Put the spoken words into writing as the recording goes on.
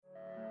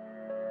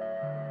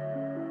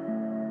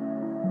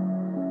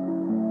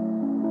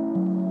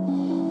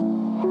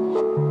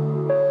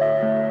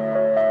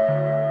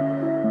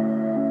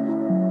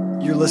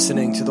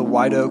listening to the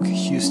White Oak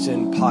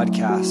Houston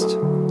podcast,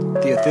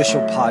 the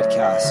official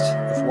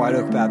podcast of White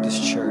Oak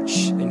Baptist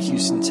Church in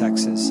Houston,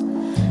 Texas.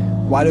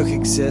 White Oak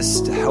exists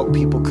to help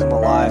people come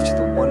alive to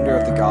the wonder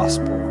of the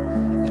gospel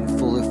and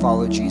fully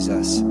follow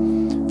Jesus.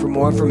 For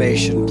more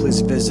information,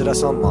 please visit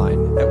us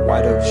online at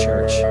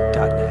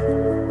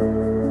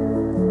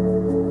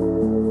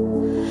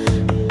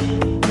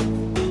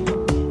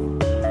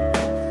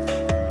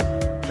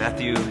whiteoakchurch.net.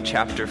 Matthew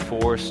chapter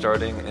 4,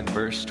 starting in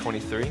verse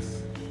 23.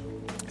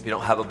 If you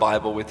don't have a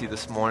Bible with you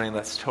this morning,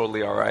 that's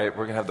totally all right.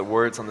 We're going to have the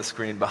words on the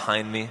screen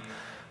behind me.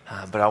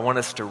 But I want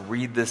us to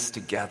read this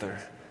together,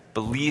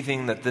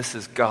 believing that this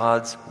is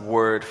God's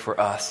word for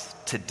us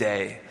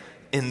today,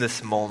 in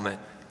this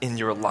moment, in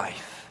your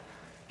life.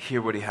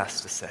 Hear what he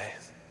has to say.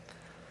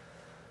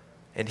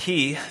 And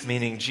he,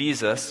 meaning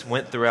Jesus,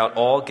 went throughout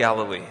all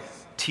Galilee,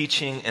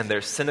 teaching in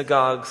their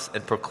synagogues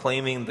and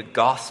proclaiming the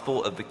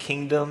gospel of the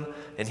kingdom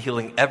and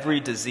healing every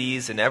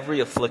disease and every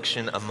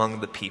affliction among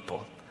the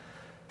people.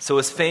 So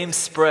his fame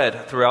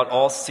spread throughout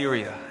all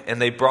Syria,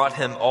 and they brought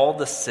him all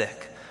the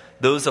sick,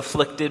 those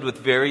afflicted with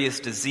various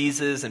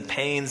diseases and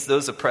pains,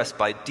 those oppressed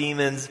by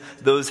demons,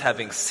 those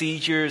having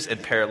seizures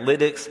and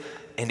paralytics,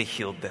 and he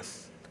healed them.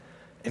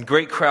 And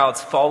great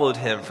crowds followed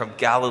him from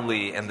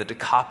Galilee and the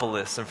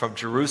Decapolis, and from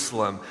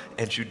Jerusalem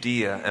and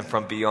Judea, and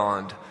from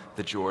beyond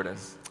the Jordan.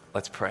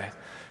 Let's pray.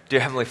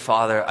 Dear Heavenly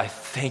Father, I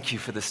thank you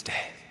for this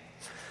day.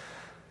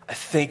 I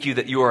thank you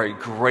that you are a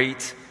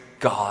great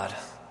God,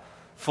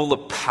 full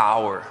of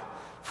power,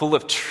 full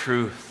of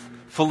truth,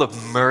 full of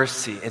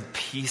mercy and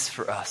peace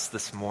for us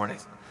this morning.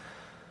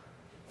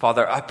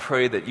 Father, I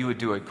pray that you would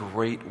do a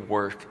great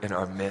work in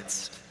our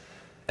midst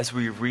as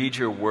we read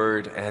your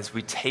word and as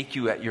we take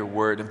you at your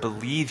word and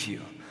believe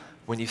you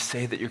when you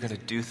say that you're going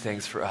to do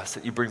things for us,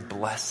 that you bring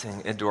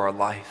blessing into our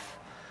life.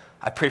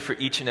 I pray for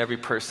each and every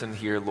person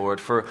here, Lord,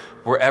 for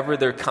wherever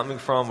they're coming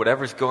from,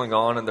 whatever's going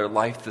on in their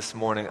life this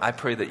morning, I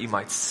pray that you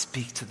might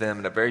speak to them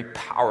in a very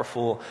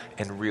powerful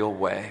and real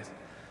way.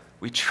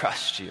 We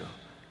trust you.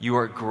 You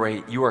are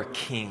great. You are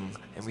King,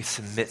 and we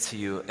submit to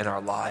you in our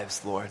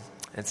lives, Lord.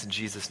 And it's in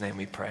Jesus' name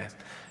we pray.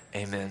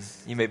 Amen.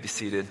 You may be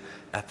seated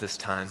at this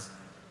time.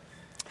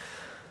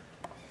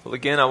 Well,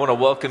 again, I want to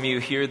welcome you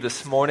here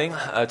this morning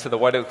to the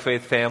White Oak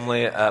Faith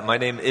family. My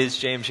name is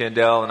James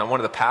Jandell, and I'm one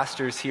of the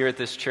pastors here at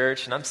this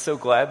church, and I'm so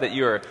glad that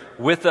you're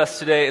with us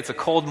today. It's a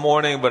cold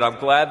morning, but I'm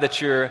glad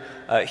that you're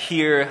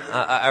here.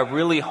 I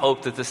really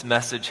hope that this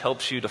message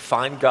helps you to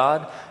find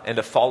God and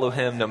to follow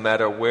him no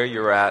matter where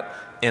you're at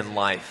in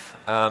life.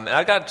 And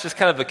I got just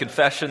kind of a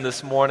confession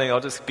this morning. I'll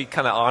just be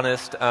kind of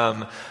honest.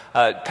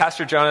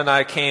 Pastor John and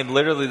I came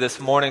literally this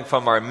morning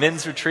from our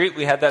men's retreat.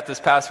 We had that this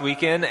past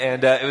weekend,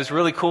 and it was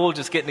really cool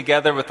just getting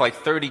together with like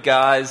 30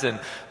 guys and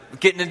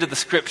getting into the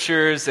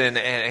scriptures and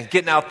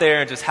getting out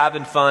there and just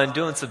having fun,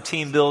 doing some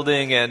team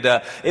building. And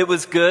it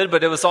was good,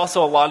 but it was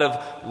also a lot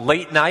of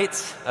late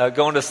nights,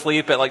 going to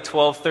sleep at like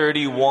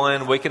 12:30,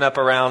 1, waking up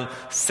around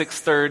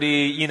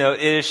 6:30,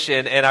 ish.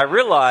 And I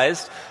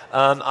realized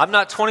I'm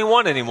not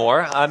 21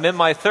 anymore. I'm in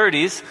my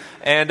 30s,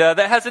 and that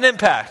has an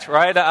impact,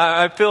 right?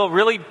 I feel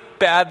really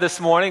bad this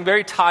morning,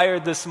 very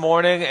tired this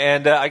morning,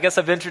 and I guess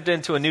I've entered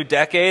into a new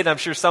decade. I'm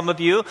sure some of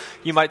you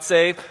might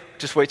say,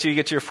 just wait till you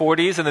get to your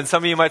 40s, and then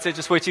some of you might say,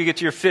 just wait till you get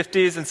to your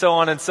 50s, and so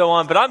on and so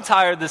on. But I'm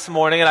tired this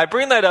morning, and I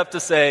bring that up to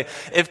say,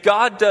 if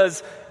God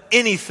does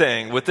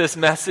anything with this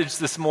message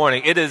this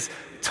morning, it is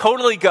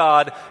totally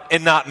God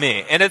and not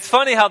me. And it's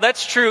funny how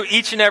that's true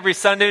each and every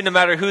Sunday, no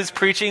matter who's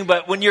preaching.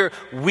 But when you're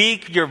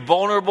weak, you're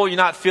vulnerable, you're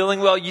not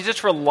feeling well, you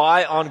just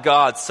rely on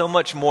God so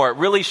much more. It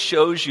really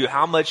shows you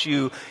how much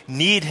you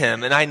need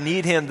him. And I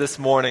need him this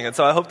morning. And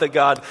so I hope that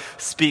God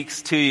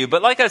speaks to you.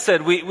 But like I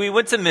said, we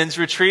went to men's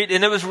retreat,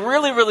 and it was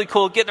really, really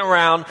cool getting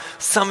around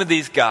some of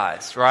these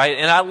guys, right?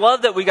 And I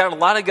love that we got a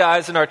lot of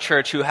guys in our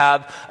church who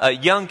have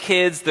young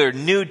kids, they're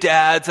new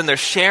dads, and they're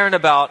sharing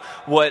about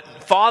what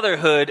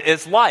fatherhood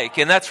is like.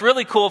 And that's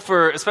really cool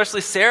for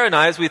especially Sarah and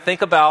I as we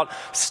think about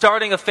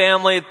starting a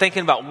family,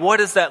 thinking about what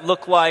does that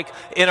look like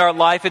in our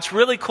life. It's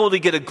really cool to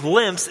get a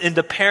glimpse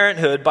into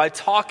parenthood by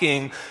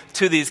talking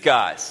to these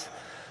guys.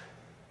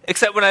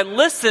 Except when I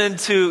listen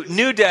to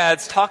new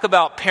dads talk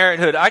about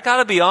parenthood, I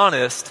gotta be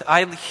honest,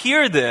 I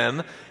hear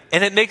them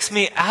and it makes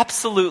me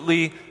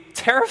absolutely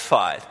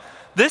terrified.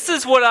 This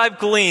is what I've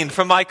gleaned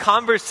from my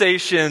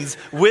conversations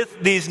with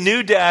these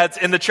new dads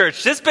in the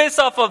church, just based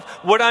off of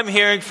what I'm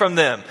hearing from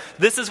them.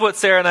 This is what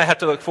Sarah and I have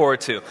to look forward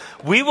to.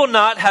 We will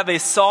not have a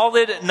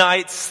solid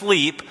night's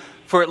sleep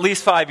for at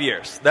least 5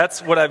 years.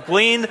 That's what I've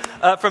gleaned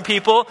from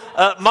people.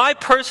 My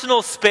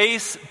personal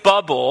space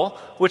bubble,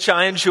 which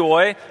I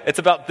enjoy, it's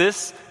about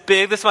this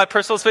big, this is my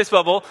personal space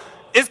bubble,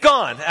 is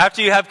gone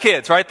after you have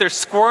kids, right? They're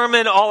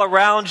squirming all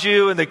around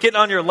you and they're getting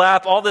on your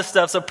lap, all this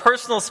stuff. So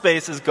personal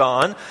space is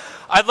gone.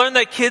 I've learned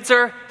that kids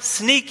are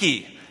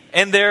sneaky.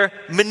 and they're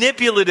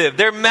manipulative.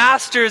 They're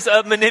masters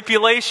of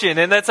manipulation.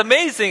 And that's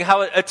amazing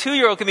how a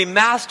 2-year-old can be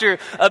master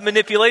of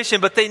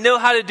manipulation, but they know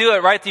how to do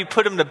it, right? You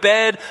put them to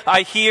bed,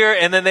 I hear,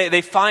 and then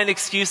they find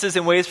excuses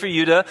and ways for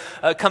you to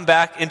come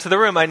back into the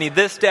room. I need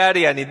this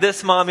daddy, I need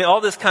this mommy,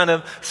 all this kind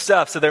of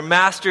stuff. So they're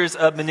masters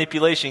of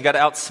manipulation. You got to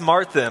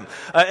outsmart them.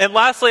 And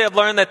lastly, I've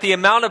learned that the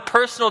amount of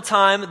personal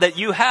time that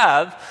you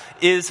have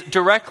is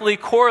directly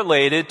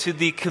correlated to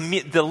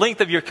the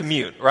length of your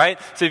commute, right?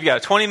 So if you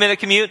got a 20-minute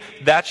commute,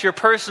 that's your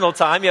personal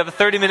time. You have a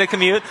 30-minute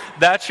commute,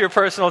 that's your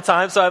personal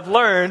time. So I've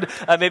learned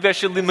maybe I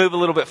should move a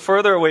little bit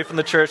further away from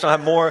the church and I'll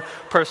have more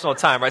personal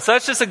time, right? So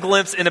that's just a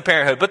glimpse into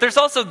parenthood. But there's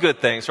also good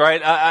things,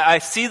 right? I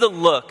see the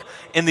look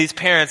in these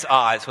parents'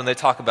 eyes when they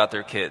talk about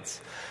their kids.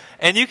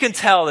 And you can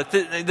tell that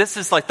this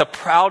is like the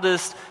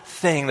proudest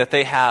thing that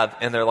they have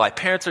in their life.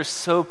 Parents are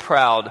so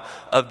proud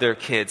of their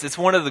kids. It's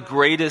one of the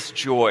greatest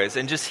joys.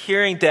 And just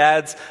hearing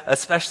dads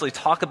especially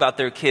talk about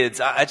their kids,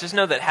 I just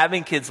know that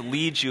having kids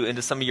leads you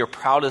into some of your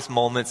proudest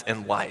moments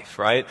in life,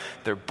 right?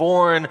 They're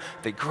born,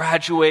 they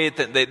graduate,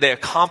 they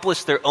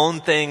accomplish their own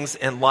things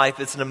in life.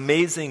 It's an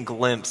amazing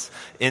glimpse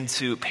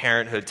into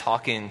parenthood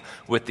talking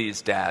with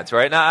these dads,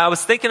 right? Now, I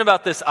was thinking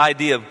about this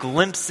idea of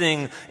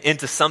glimpsing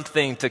into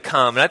something to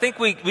come. And I think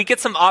we get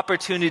some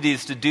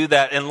opportunities to do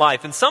that in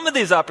life. And some of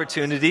these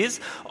opportunities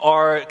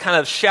are kind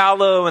of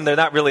shallow and they're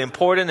not really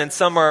important, and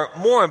some are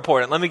more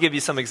important. Let me give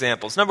you some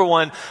examples. Number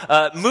one,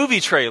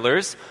 movie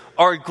trailers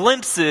are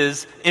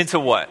glimpses into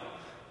what?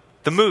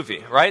 The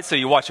movie, right? So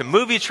you watch a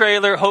movie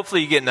trailer,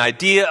 hopefully you get an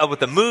idea of what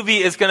the movie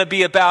is going to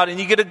be about, and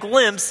you get a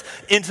glimpse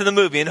into the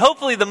movie. And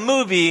hopefully the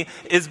movie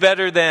is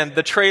better than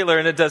the trailer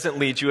and it doesn't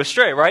lead you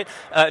astray, right?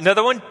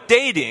 Another one,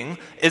 dating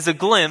is a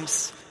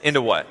glimpse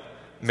into what?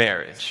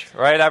 Marriage,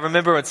 right? I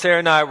remember when Sarah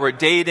and I were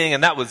dating,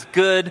 and that was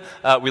good.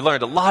 We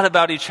learned a lot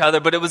about each other,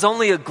 but it was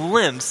only a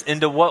glimpse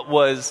into what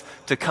was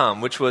to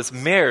come, which was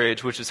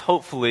marriage, which is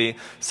hopefully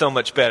so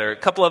much better. A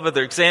couple of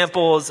other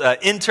examples,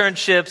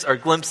 internships are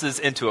glimpses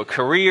into a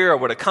career or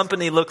what a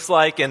company looks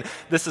like, and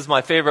this is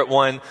my favorite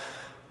one.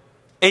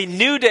 A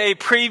New Day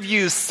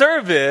preview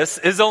service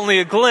is only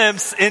a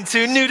glimpse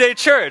into New Day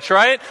Church,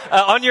 right?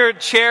 On your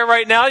chair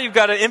right now, you've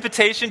got an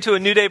invitation to a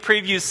New Day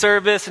preview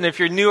service. And if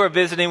you're new or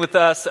visiting with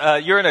us,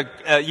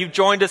 you've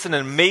joined us in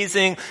an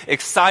amazing,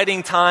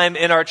 exciting time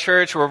in our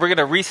church where we're going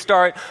to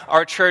restart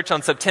our church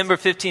on September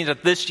 15th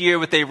of this year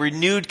with a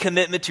renewed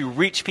commitment to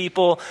reach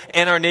people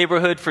in our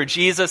neighborhood for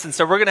Jesus. And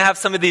so we're going to have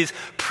some of these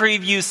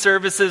preview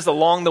services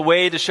along the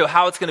way to show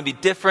how it's going to be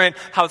different,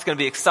 how it's going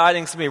to be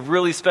exciting. It's going to be a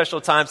really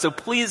special time. So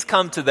please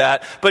come to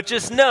that, but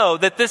just know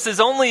that this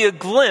is only a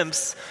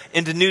glimpse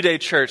into New Day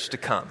Church to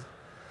come.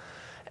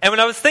 And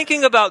when I was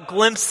thinking about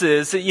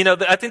glimpses,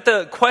 I think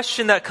the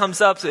question that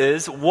comes up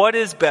is, what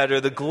is better,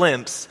 the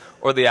glimpse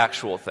or the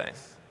actual thing?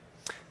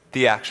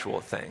 The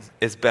actual thing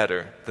is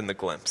better than the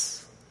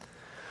glimpse.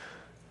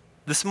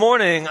 This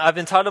morning, I've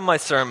entitled my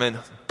sermon,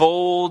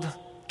 Bold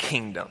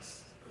Kingdom.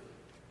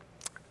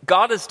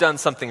 God has done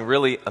something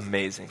really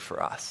amazing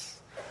for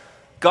us.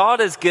 God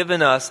has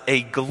given us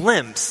a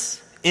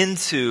glimpse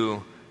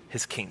into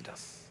his kingdom.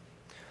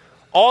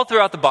 All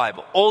throughout the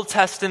Bible, Old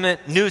Testament,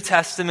 New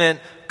Testament,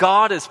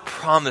 God is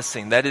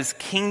promising that his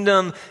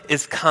kingdom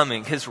is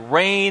coming. His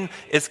reign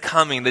is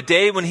coming. The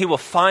day when he will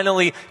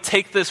finally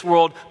take this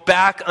world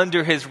back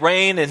under his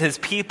reign and his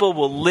people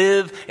will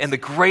live in the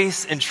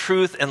grace and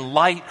truth and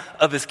light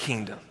of his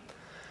kingdom.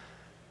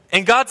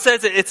 And God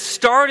says it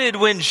started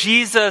when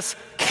Jesus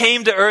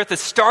came to earth. It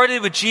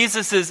started with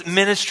Jesus'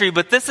 ministry,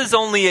 but this is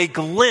only a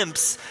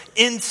glimpse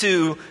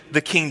into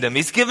the kingdom.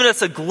 He's given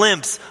us a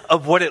glimpse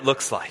of what it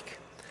looks like.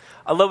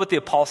 I love what the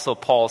Apostle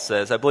Paul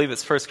says. I believe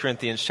it's 1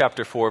 Corinthians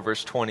chapter 4,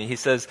 verse 20. He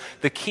says,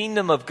 the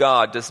kingdom of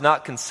God does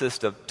not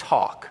consist of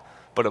talk,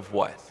 but of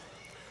what?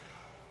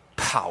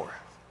 Power.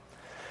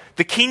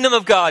 The kingdom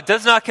of God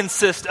does not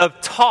consist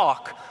of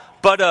talk,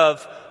 but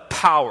of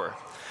power.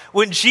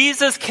 When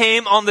Jesus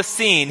came on the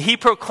scene, he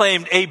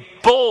proclaimed a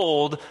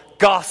bold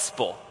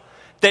gospel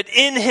that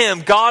in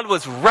him God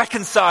was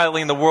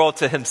reconciling the world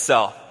to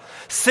himself.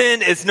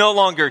 Sin is no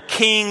longer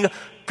king,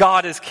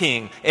 God is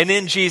king. And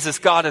in Jesus,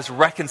 God is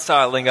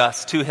reconciling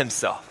us to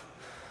himself.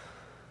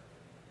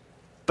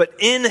 But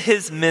in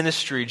his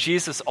ministry,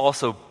 Jesus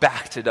also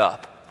backed it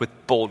up with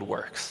bold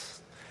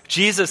works.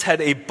 Jesus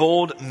had a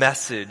bold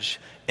message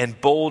and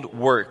bold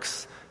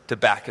works to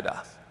back it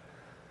up.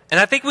 And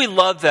I think we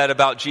love that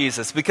about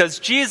Jesus because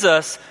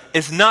Jesus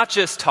is not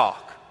just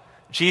talk.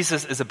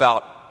 Jesus is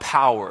about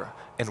power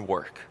and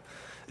work.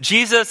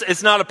 Jesus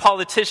is not a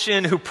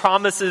politician who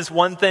promises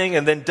one thing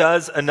and then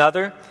does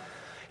another.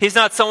 He's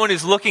not someone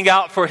who's looking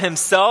out for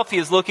himself. He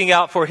is looking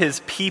out for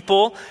his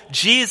people.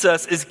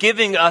 Jesus is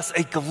giving us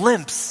a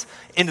glimpse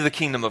into the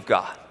kingdom of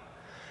God.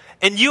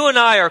 And you and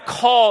I are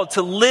called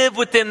to live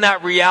within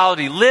that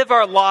reality, live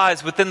our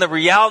lives within the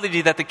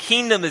reality that the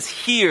kingdom is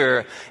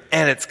here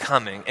and it's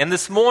coming. And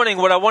this morning,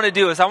 what I want to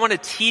do is I want to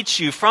teach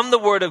you from the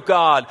Word of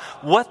God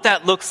what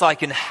that looks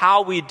like and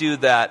how we do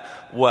that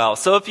well.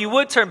 So if you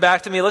would turn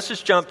back to me, let's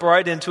just jump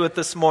right into it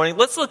this morning.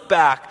 Let's look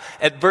back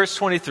at verse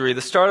 23,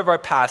 the start of our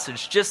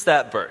passage, just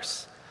that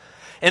verse.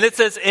 And it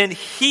says, "And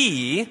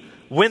he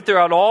went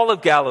throughout all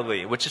of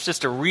Galilee," which is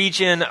just a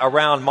region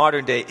around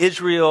modern-day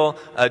Israel,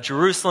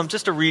 Jerusalem,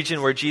 just a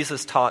region where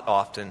Jesus taught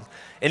often.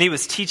 "And he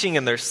was teaching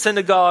in their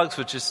synagogues,"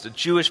 which is a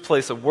Jewish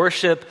place of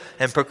worship,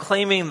 "and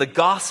proclaiming the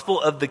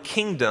gospel of the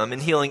kingdom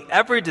and healing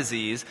every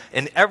disease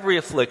and every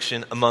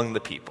affliction among the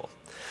people."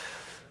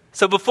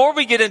 So before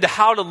we get into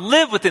how to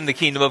live within the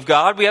kingdom of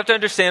God, we have to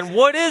understand,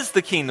 what is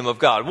the kingdom of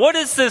God? What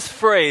is this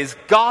phrase,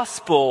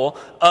 gospel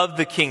of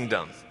the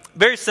kingdom?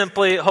 Very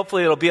simply,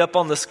 hopefully it'll be up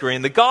on the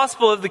screen. The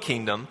gospel of the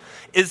kingdom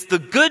is the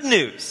good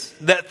news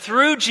that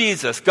through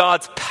Jesus,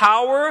 God's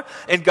power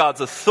and God's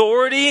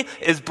authority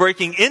is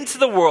breaking into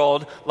the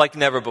world like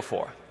never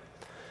before.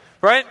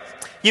 Right?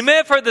 You may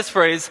have heard this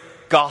phrase,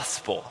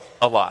 gospel,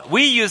 a lot.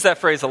 We use that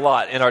phrase a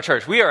lot in our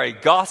church. We are a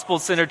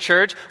gospel-centered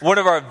church. One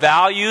of our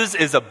values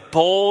is a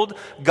bold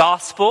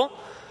gospel.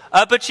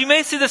 But you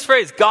may see this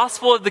phrase,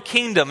 gospel of the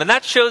kingdom, and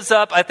that shows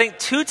up, I think,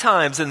 2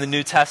 times in the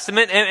New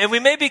Testament, and we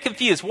may be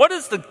confused. What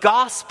is the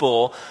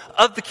gospel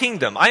of the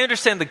kingdom? I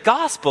understand the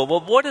gospel. Well,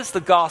 what is the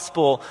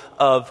gospel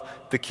of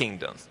the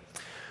kingdom?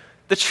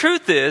 The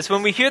truth is,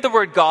 when we hear the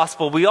word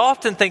gospel, we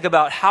often think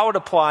about how it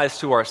applies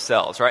to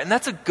ourselves, right? And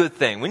that's a good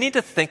thing. We need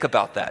to think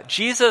about that.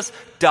 Jesus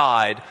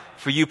died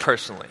for you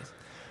personally.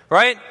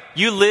 Right?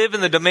 You live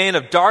in the domain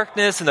of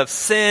darkness and of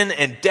sin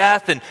and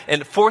death,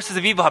 and forces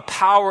of evil have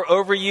power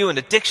over you, and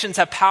addictions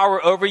have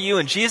power over you.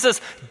 And Jesus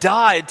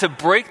died to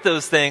break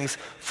those things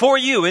for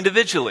you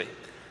individually.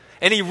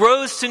 And he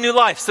rose to new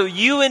life so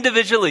you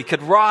individually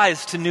could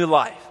rise to new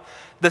life.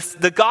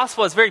 The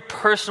gospel has very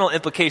personal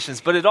implications,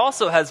 but it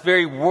also has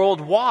very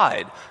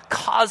worldwide,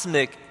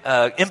 cosmic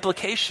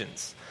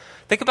implications.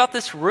 Think about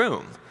this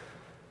room.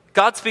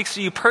 God speaks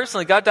to you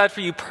personally. God died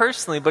for you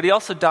personally, but he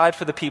also died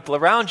for the people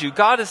around you.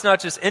 God is not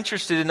just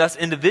interested in us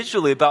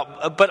individually,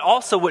 but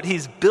also what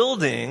he's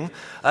building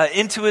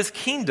into his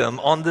kingdom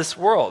on this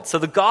world. So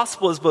the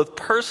gospel is both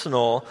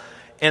personal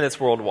and it's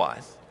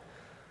worldwide.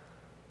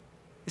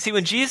 You see,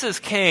 when Jesus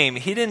came,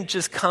 he didn't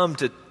just come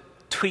to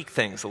tweak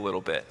things a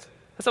little bit.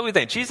 That's what we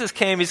think. Jesus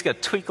came, he's going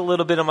to tweak a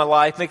little bit of my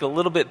life, make it a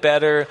little bit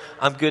better.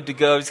 I'm good to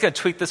go. He's going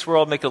to tweak this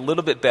world, make it a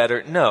little bit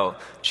better. No,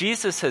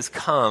 Jesus has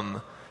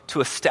come to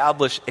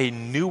establish a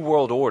new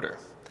world order,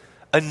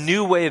 a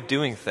new way of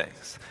doing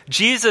things.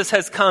 Jesus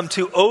has come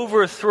to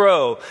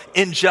overthrow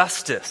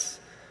injustice,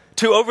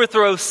 to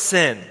overthrow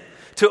sin,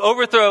 to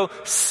overthrow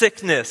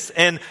sickness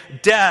and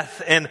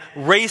death and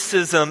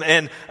racism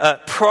and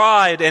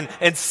pride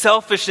and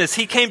selfishness.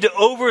 He came to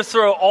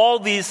overthrow all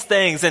these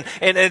things, and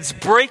it's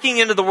breaking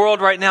into the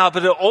world right now,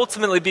 but it'll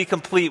ultimately be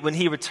complete when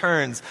he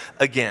returns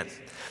again.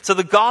 So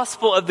the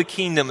gospel of the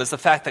kingdom is the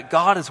fact that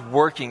God is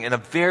working in a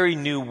very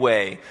new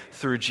way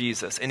through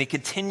Jesus, and he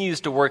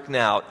continues to work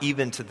now,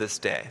 even to this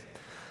day.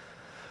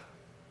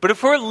 But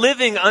if we're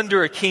living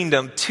under a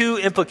kingdom, 2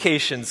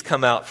 implications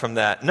come out from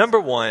that. Number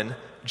 1,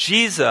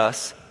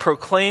 Jesus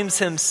proclaims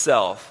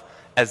himself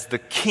as the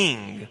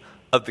king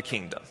of the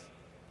kingdom.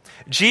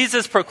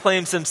 Jesus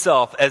proclaims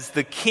himself as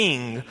the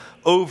king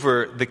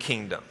over the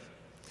kingdom.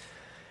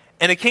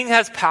 And a king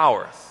has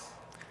power.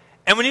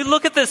 And when you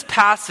look at this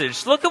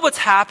passage, look at what's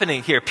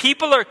happening here.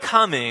 People are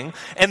coming,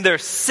 and they're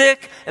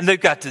sick, and they've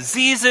got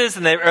diseases,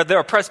 and they're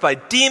oppressed by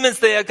demons.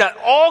 They have got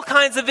all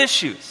kinds of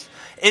issues.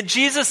 And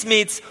Jesus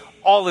meets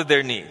all of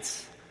their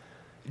needs.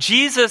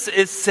 Jesus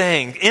is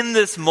saying in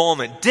this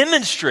moment,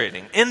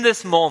 demonstrating in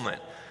this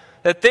moment,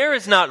 that there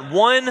is not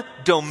one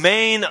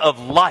domain of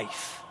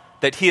life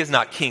that he is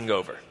not king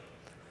over.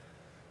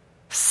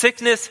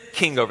 Sickness,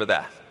 king over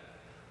that.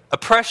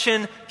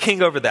 Oppression,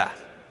 king over that.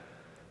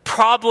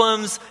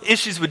 Problems,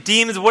 issues with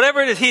demons,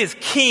 whatever it is, he is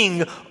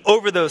king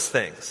over those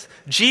things.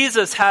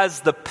 Jesus has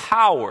the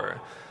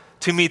power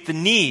to meet the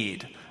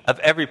need of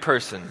every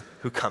person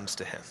who comes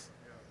to him.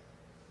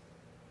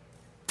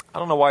 I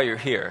don't know why you're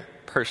here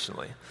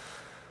personally,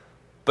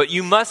 but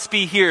you must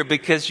be here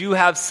because you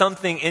have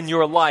something in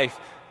your life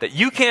that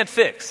you can't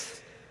fix,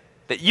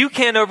 that you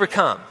can't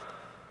overcome,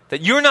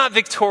 that you're not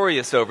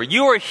victorious over.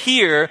 You are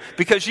here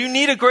because you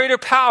need a greater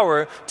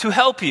power to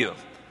help you.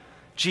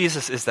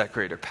 Jesus is that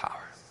greater power.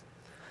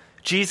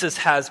 Jesus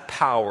has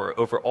power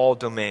over all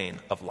domain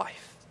of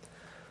life.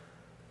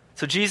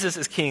 So Jesus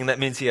is king, that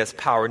means he has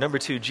power. Number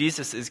 2,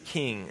 Jesus is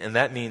king, and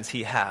that means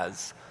he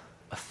has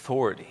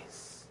authority.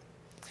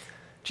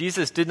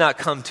 Jesus did not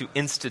come to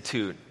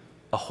institute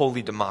a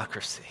holy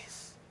democracy.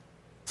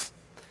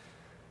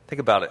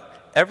 Think about it.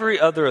 Every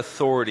other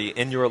authority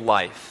in your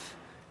life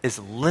is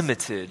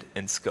limited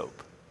in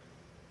scope.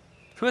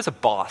 Who has a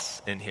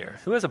boss in here?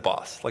 Who has a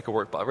boss, like a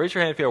work boss? Raise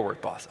your hand if you have a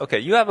work boss. Okay,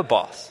 you have a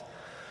boss.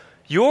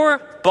 Your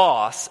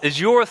boss is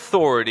your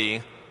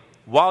authority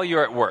while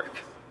you're at work,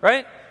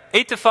 right?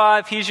 8 to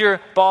 5, he's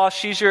your boss,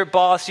 she's your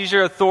boss, she's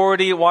your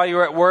authority while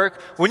you're at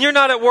work. When you're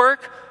not at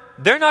work,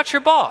 they're not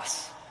your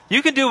boss.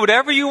 You can do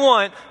whatever you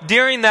want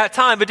during that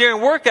time, but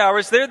during work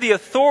hours, they're the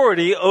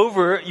authority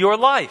over your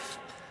life.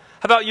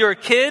 How about you're a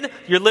kid,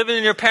 you're living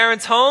in your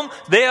parents' home,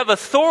 they have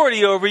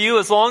authority over you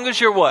as long as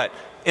you're what?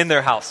 In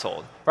their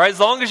household, right? As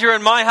long as you're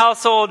in my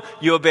household,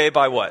 you obey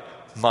by what?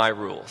 My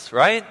rules,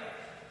 right?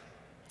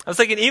 I was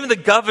thinking even the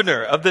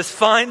governor of this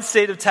fine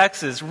state of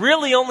Texas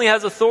really only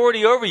has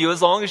authority over you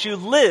as long as you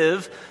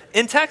live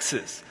in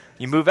Texas.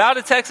 You move out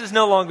of Texas,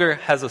 no longer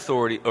has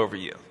authority over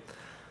you.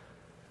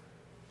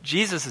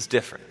 Jesus is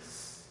different.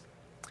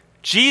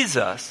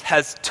 Jesus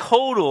has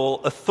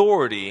total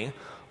authority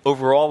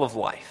over all of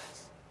life.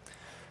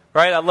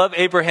 Right? I love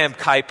Abraham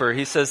Kuyper.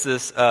 He says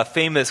this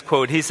famous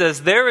quote. He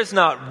says, "There is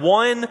not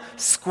one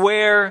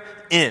square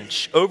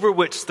inch over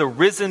which the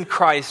risen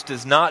Christ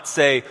does not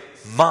say,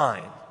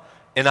 'Mine,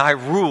 and I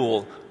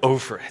rule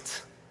over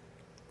it.'"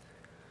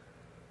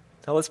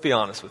 Now let's be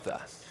honest with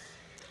that.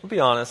 We'll be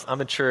honest.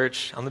 I'm in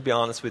church. I'm going to be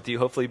honest with you.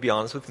 Hopefully be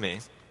honest with me.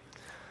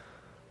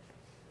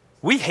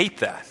 We hate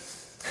that.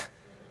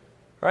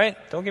 Right?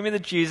 Don't give me the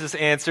Jesus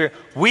answer.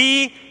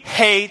 We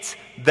hate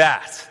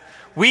that.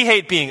 We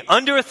hate being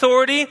under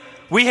authority.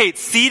 We hate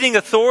ceding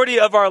authority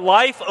of our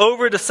life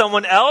over to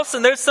someone else.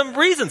 And there's some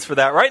reasons for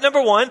that, right?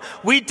 Number one,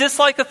 we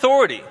dislike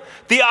authority.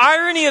 The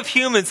irony of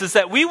humans is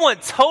that we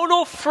want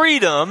total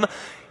freedom,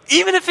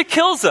 even if it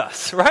kills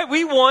us, right?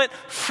 We want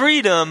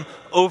freedom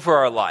over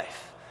our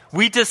life.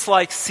 We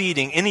dislike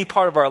ceding any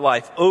part of our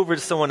life over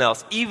to someone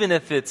else, even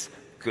if it's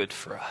good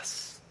for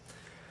us.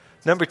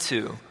 Number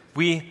two,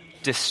 we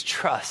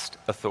distrust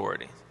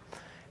authority.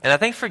 And I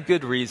think for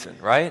good reason,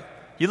 right?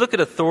 You look at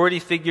authority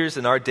figures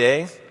in our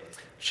day.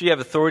 Sure, you have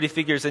authority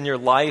figures in your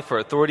life or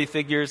authority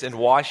figures in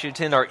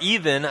Washington, or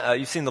even,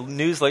 you've seen the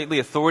news lately,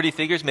 authority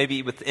figures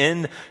maybe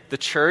within the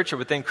church or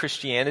within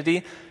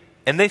Christianity,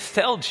 and they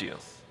failed you.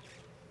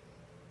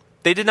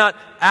 They did not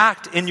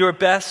act in your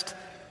best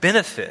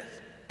benefit.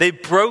 They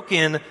broke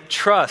in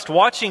trust.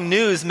 Watching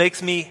news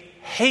makes me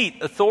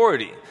hate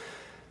authority,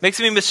 makes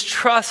me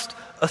mistrust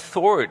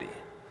authority.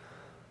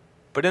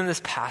 But in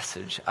this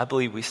passage, I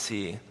believe we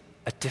see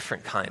a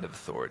different kind of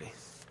authority.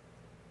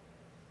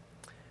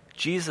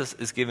 Jesus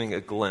is giving a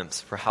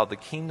glimpse for how the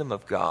kingdom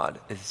of God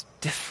is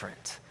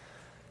different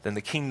than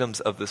the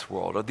kingdoms of this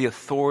world or the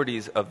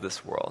authorities of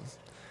this world.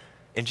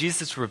 And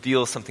Jesus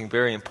reveals something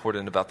very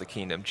important about the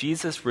kingdom.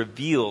 Jesus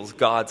reveals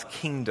God's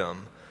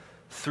kingdom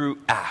through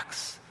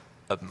acts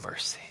of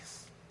mercy.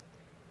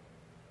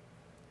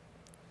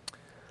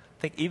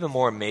 I think even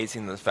more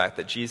amazing than the fact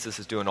that Jesus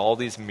is doing all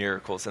these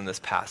miracles in this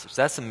passage.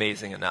 That's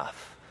amazing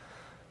enough.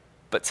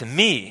 But to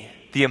me,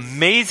 the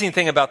amazing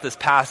thing about this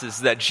passage is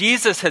that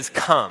Jesus has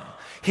come.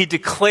 He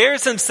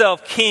declares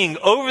himself king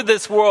over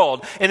this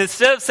world. And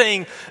instead of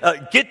saying,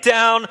 get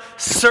down,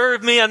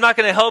 serve me, I'm not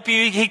going to help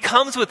you, he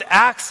comes with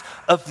acts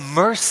of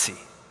mercy.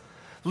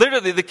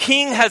 Literally, the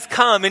king has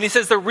come. And he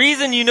says the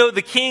reason you know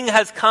the king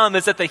has come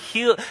is that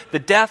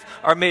the deaf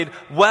are made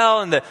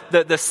well and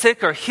the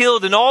sick are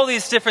healed and all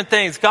these different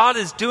things. God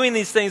is doing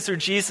these things through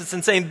Jesus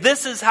and saying,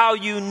 this is how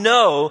you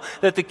know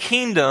that the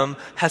kingdom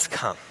has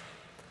come.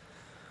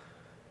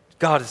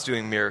 God is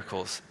doing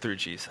miracles through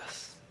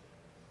Jesus.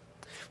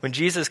 When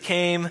Jesus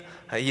came,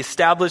 he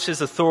established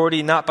his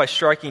authority not by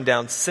striking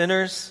down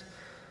sinners,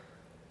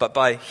 but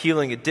by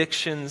healing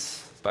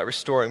addictions, by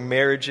restoring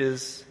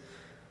marriages,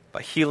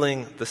 by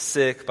healing the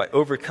sick, by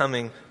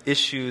overcoming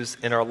issues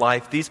in our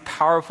life. These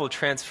powerful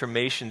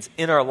transformations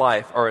in our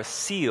life are a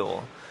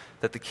seal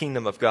that the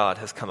kingdom of God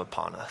has come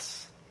upon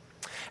us.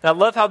 And I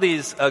love how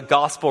these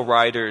gospel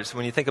writers,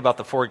 when you think about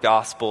the four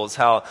gospels,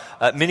 how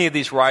many of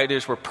these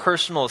writers were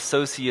personal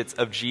associates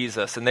of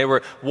Jesus. And they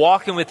were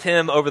walking with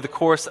him over the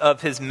course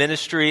of his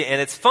ministry.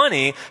 And it's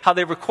funny how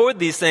they record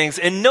these things.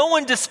 And no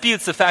one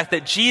disputes the fact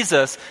that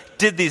Jesus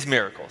did these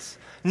miracles.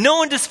 No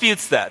one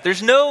disputes that.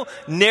 There's no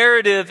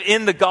narrative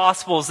in the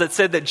Gospels that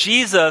said that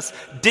Jesus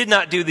did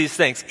not do these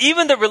things.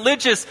 Even the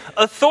religious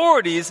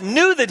authorities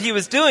knew that he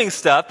was doing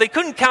stuff. They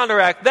couldn't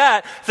counteract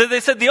that. So they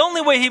said the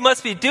only way he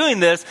must be doing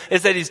this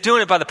is that he's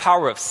doing it by the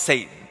power of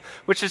Satan,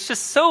 which is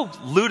just so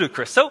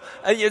ludicrous. So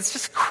it's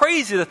just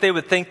crazy that they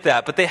would think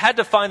that. But they had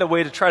to find a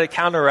way to try to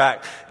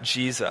counteract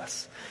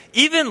Jesus.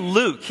 Even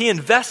Luke, he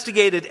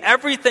investigated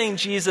everything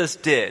Jesus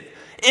did.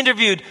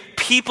 Interviewed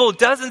people,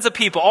 dozens of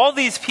people, all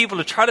these people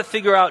to try to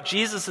figure out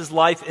Jesus'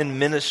 life and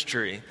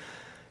ministry.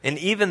 And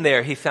even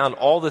there, he found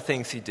all the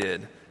things he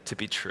did to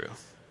be true.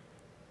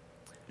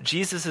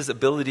 Jesus'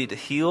 ability to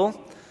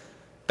heal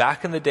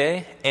back in the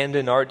day and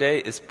in our day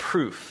is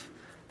proof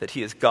that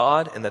he is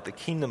God and that the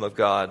kingdom of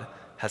God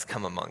has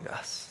come among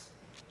us.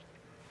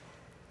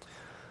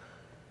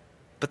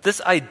 But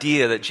this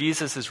idea that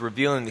Jesus is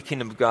revealing the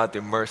kingdom of God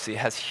through mercy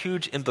has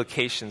huge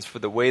implications for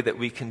the way that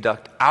we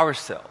conduct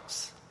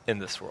ourselves in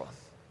this world.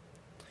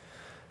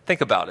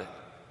 Think about it.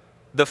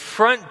 The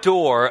front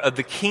door of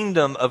the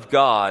kingdom of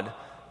God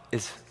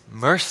is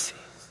mercy.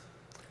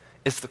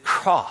 It's the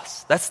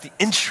cross. That's the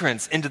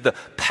entrance into the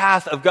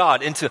path of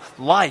God, into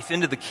life,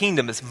 into the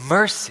kingdom is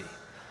mercy.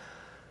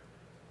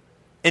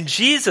 And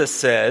Jesus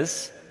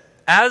says,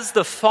 as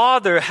the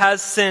Father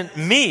has sent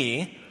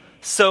me,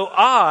 so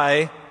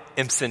I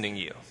am sending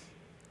you.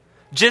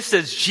 Just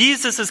as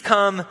Jesus has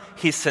come,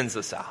 he sends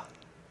us out.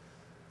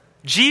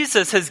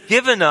 Jesus has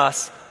given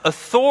us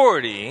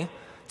authority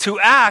to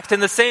act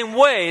in the same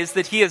ways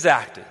that he has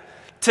acted,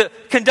 to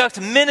conduct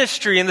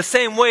ministry in the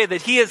same way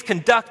that he has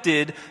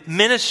conducted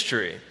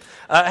ministry.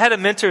 I had a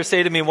mentor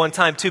say to me one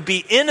time, to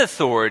be in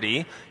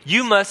authority,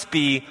 you must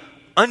be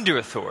under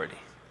authority.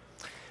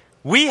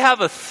 We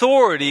have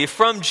authority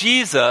from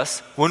Jesus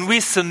when we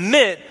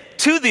submit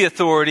to the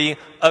authority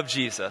of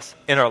Jesus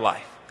in our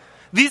life.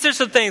 These are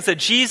some things that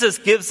Jesus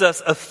gives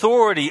us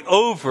authority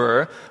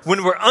over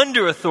when we're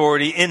under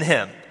authority in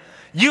him.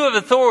 You have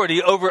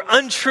authority over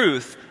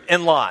untruth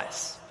and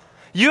lies.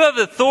 You have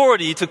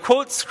authority to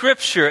quote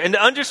Scripture and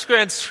to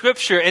understand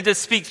Scripture and to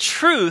speak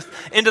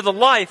truth into the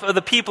life of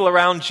the people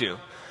around you,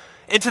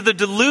 into the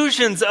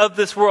delusions of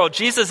this world.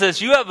 Jesus says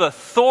you have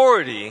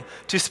authority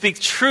to speak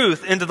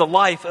truth into the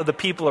life of the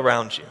people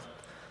around you.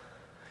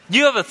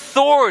 You have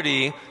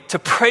authority to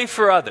pray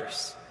for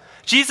others.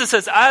 Jesus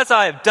says, as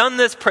I have done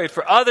this, pray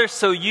for others,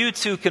 so you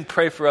too can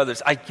pray for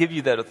others. I give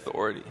you that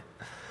authority.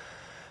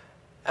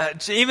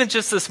 Even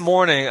just this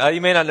morning, you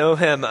may not know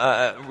him,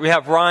 we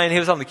have Ryan, he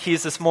was on the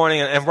keys this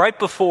morning, and right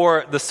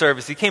before the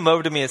service, he came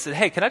over to me and said,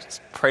 hey, can I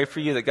just pray for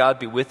you that God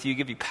be with you,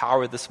 give you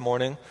power this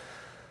morning?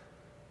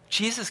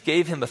 Jesus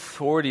gave him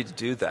authority to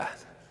do that.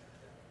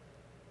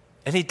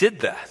 And he did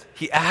that.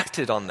 He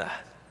acted on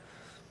that.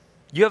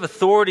 You have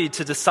authority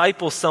to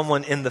disciple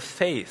someone in the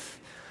faith.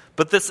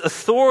 But this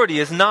authority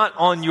is not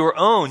on your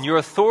own. Your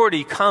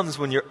authority comes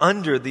when you're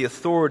under the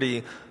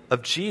authority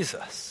of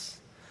Jesus.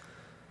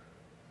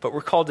 But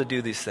we're called to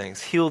do these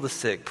things. Heal the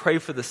sick, pray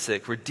for the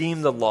sick,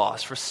 redeem the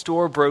lost,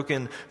 restore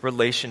broken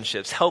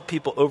relationships, help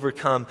people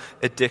overcome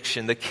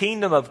addiction. The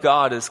kingdom of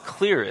God is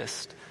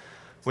clearest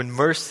when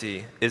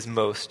mercy is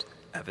most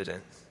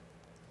evident.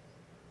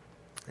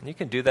 And you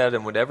can do that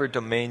in whatever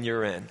domain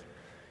you're in.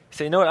 You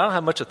say, you know what, I don't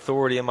have much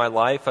authority in my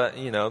life.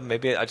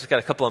 Maybe I just got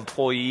a couple of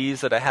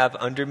employees that I have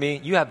under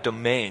me. You have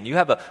domain. You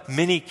have a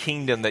mini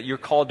kingdom that you're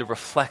called to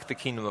reflect the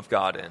kingdom of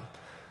God in.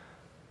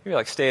 You're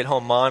like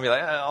stay-at-home mom. You're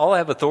like, all I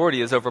have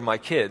authority is over my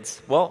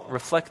kids. Well,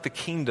 reflect the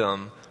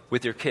kingdom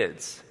with your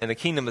kids. And the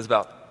kingdom is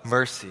about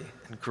mercy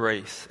and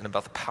grace and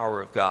about the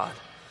power of God.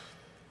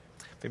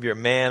 Maybe you're a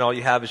man, all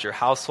you have is your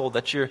household.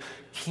 That's your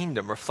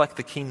kingdom. Reflect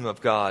the kingdom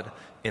of God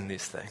in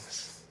these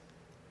things.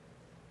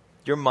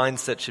 Your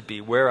mindset should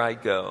be, where I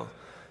go,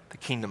 the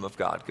kingdom of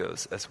God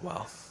goes as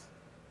well.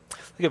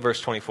 Look at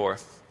verse 24.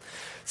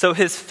 So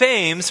his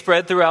fame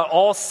spread throughout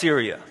all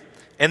Syria,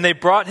 and they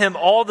brought him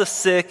all the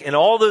sick and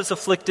all those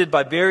afflicted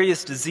by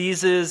various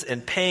diseases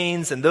and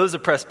pains, and those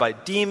oppressed by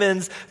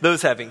demons,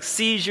 those having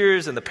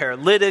seizures and the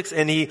paralytics,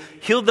 and he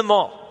healed them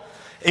all.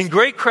 And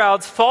great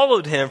crowds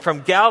followed him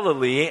from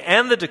Galilee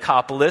and the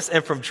Decapolis,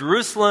 and from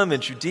Jerusalem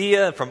and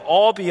Judea, and from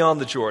all beyond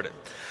the Jordan.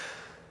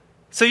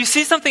 So you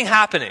see something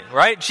happening,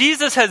 right?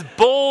 Jesus has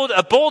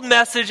a bold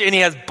message, and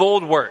he has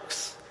bold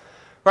works,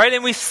 right?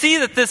 And we see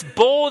that this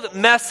bold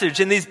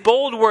message and these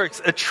bold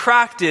works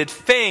attracted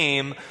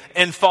fame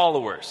and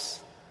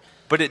followers,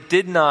 but it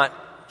did not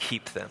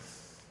keep them.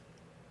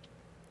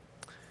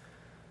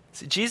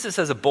 See, Jesus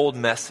has a bold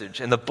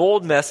message, and the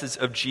bold message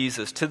of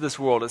Jesus to this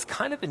world is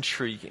kind of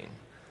intriguing,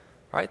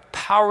 right?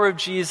 Power of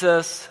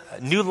Jesus,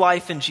 new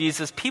life in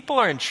Jesus. People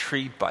are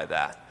intrigued by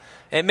that.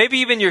 And maybe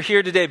even you're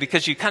here today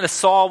because you kind of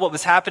saw what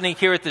was happening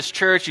here at this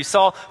church. You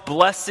saw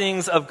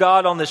blessings of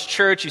God on this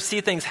church. You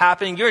see things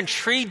happening. You're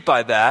intrigued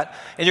by that.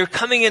 And you're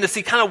coming in to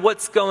see kind of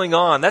what's going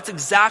on. That's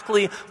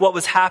exactly what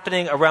was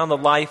happening around the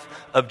life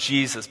of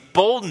Jesus.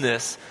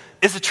 Boldness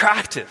is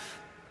attractive.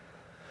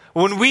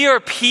 When we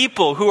are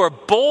people who are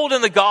bold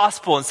in the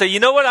gospel and say, you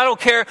know what, I don't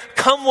care,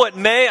 come what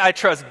may, I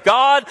trust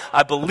God,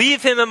 I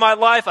believe him in my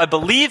life, I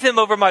believe him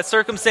over my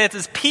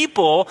circumstances,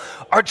 people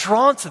are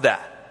drawn to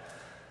that.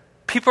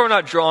 People are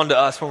not drawn to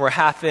us when we're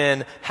half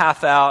in,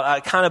 half out. I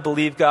kind of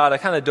believe God, I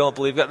kind of don't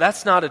believe God.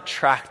 That's not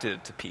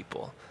attractive to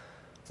people.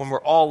 When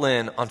we're all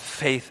in on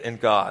faith in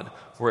God,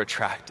 we're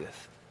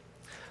attractive.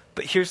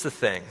 But here's the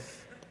thing.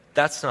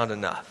 That's not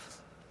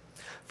enough.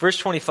 Verse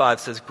 25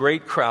 says,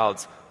 great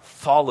crowds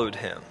followed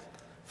him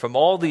from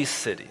all these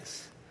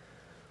cities.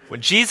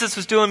 When Jesus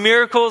was doing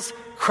miracles,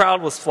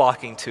 crowd was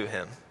flocking to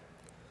him.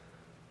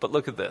 But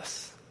look at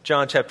this.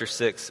 John chapter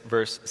 6,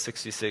 verse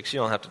 66.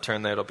 You don't have to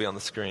turn there, it'll be on the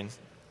screen.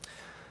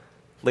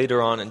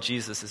 Later on in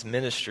Jesus'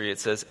 ministry, it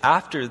says,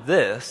 after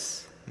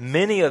this,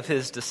 many of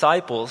his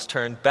disciples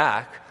turned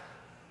back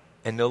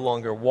and no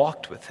longer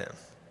walked with him.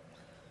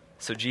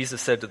 So Jesus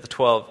said to the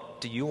 12,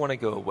 do you want to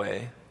go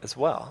away as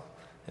well?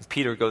 And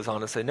Peter goes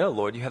on to say, no,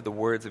 Lord, you have the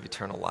words of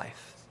eternal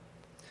life.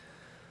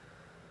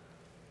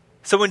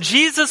 So when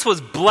Jesus was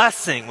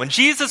blessing, when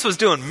Jesus was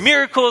doing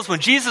miracles, when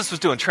Jesus was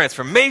doing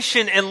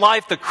transformation in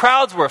life, the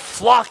crowds were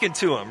flocking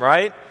to him,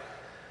 right?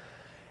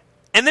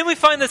 And then we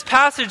find this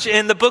passage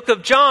in the book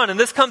of John, and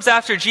this comes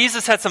after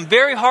Jesus had some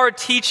very hard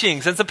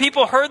teachings. And some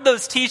people heard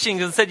those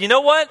teachings and said, you know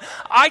what?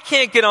 I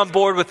can't get on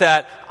board with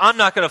that. I'm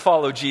not going to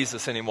follow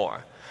Jesus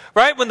anymore.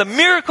 Right? When the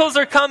miracles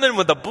are coming,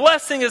 when the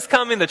blessing is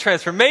coming, the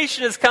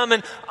transformation is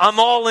coming, I'm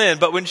all in.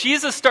 But when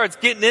Jesus starts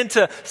getting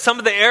into some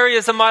of the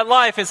areas of my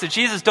life and says,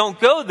 Jesus, don't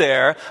go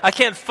there, I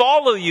can't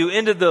follow you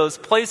into those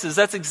places.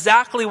 That's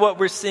exactly what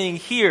we're seeing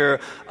here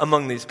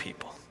among these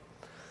people.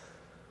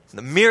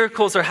 The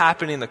miracles are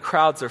happening, the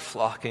crowds are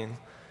flocking.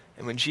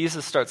 And when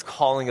Jesus starts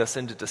calling us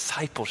into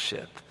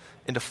discipleship,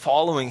 into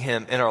following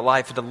him in our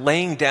life, into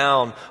laying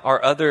down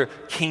our other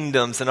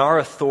kingdoms and our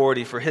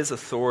authority for his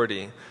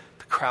authority,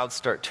 crowds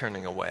start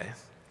turning away.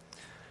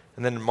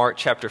 And then in Mark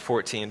chapter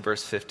 14,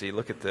 verse 50,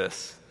 look at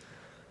this.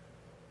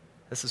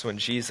 This is when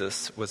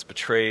Jesus was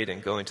betrayed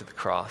and going to the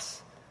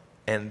cross,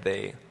 and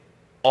they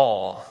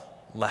all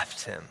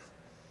left him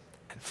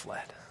and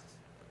fled.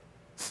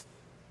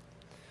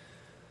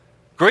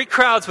 Great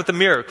crowds with the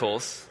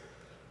miracles,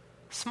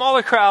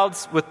 smaller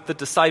crowds with the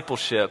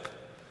discipleship.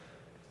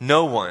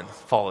 No one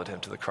followed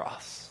him to the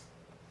cross.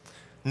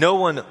 No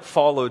one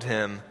followed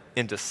him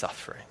into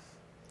suffering.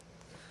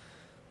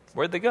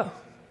 Where'd they go?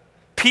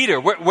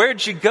 Peter,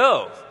 where'd you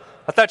go?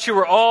 I thought you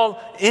were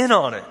all in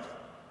on it.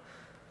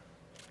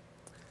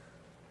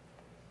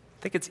 I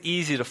think it's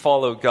easy to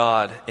follow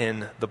God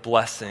in the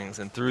blessings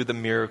and through the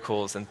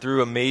miracles and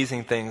through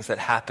amazing things that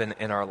happen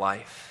in our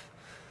life.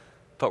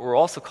 But we're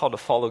also called to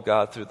follow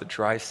God through the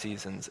dry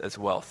seasons as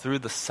well, through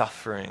the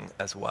suffering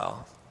as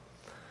well.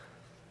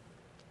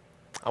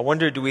 I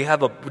wonder, do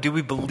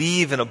we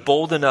believe in a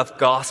bold enough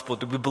gospel?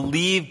 Do we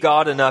believe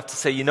God enough to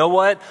say, you know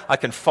what? I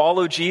can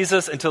follow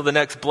Jesus until the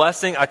next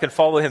blessing. I can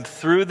follow him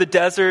through the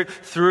desert,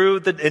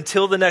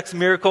 until the next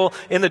miracle.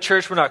 In the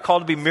church, we're not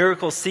called to be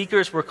miracle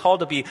seekers. We're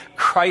called to be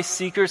Christ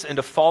seekers and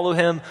to follow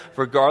him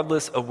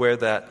regardless of where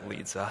that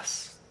leads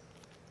us.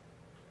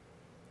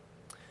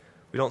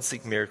 We don't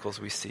seek miracles,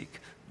 we seek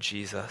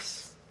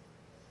Jesus.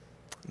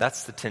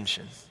 That's the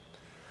tension.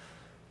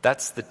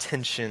 That's the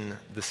tension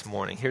this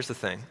morning. Here's the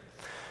thing.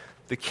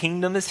 The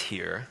kingdom is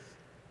here,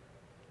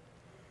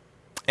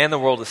 and the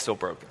world is still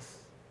broken,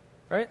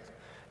 right?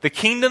 The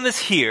kingdom is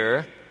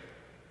here,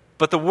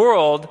 but the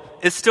world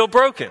is still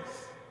broken.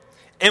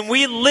 And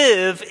we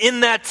live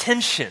in that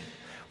tension.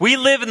 We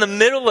live in the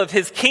middle of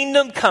his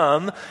kingdom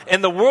come,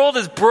 and the world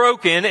is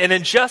broken, and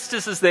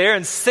injustice is there,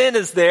 and sin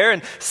is there,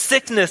 and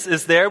sickness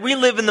is there. We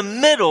live in the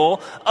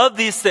middle of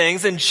these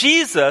things, and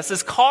Jesus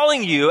is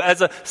calling you as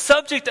a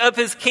subject of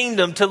his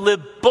kingdom to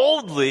live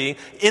boldly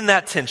in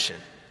that tension.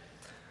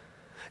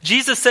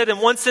 Jesus said in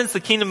one sense the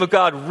kingdom of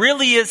God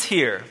really is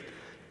here.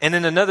 And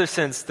in another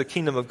sense, the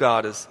kingdom of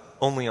God is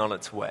only on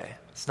its way.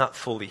 It's not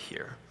fully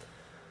here.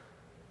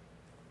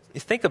 You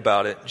think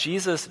about it,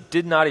 Jesus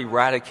did not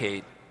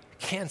eradicate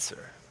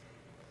cancer.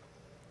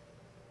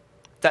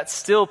 That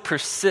still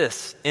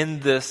persists in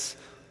this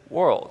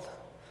world.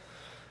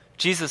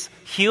 Jesus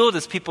healed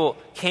as people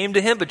came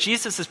to him, but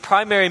Jesus'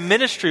 primary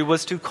ministry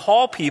was to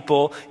call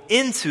people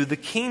into the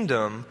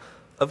kingdom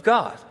of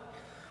God.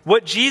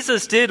 What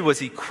Jesus did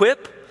was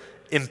equip,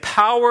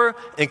 empower,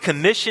 and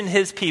commission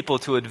his people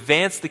to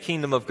advance the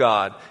kingdom of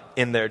God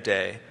in their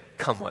day,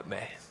 come what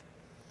may.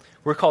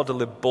 We're called to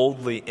live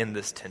boldly in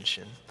this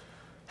tension.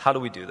 How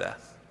do we do that?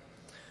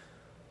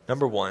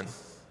 Number one,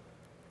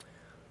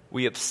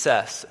 we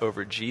obsess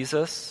over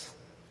Jesus,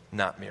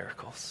 not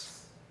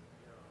miracles.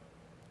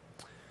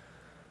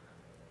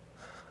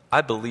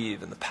 I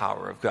believe in the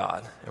power of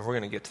God, and we're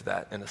going to get to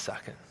that in a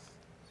second.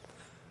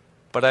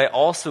 But I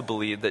also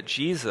believe that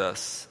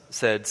Jesus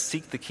said,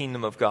 seek the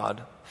kingdom of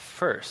God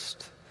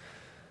first.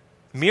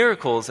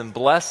 Miracles and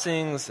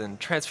blessings and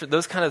transfer,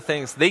 those kind of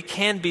things, they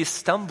can be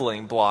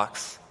stumbling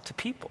blocks to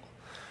people.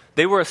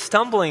 They were a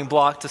stumbling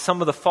block to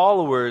some of the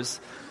followers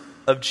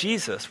of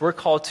Jesus. We're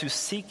called to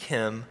seek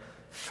him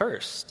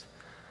first.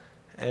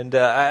 And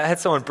I had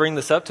someone bring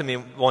this up to me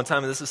one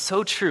time, and this is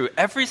so true.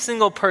 Every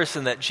single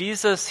person that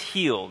Jesus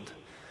healed,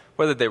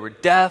 whether they were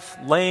deaf,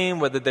 lame,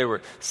 whether they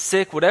were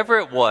sick, whatever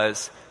it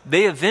was,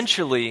 they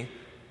eventually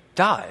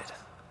died.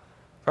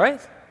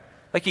 Right?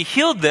 Like he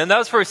healed them, that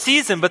was for a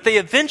season, but they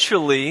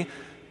eventually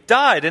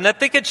died. And I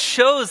think it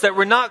shows that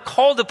we're not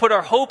called to put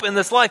our hope in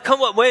this life. Come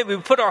what may, we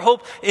put our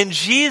hope in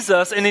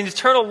Jesus and in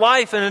eternal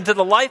life and into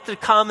the life to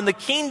come and the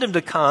kingdom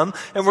to come.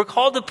 And we're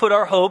called to put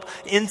our hope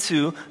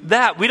into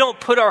that. We don't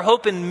put our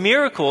hope in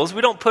miracles.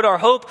 We don't put our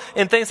hope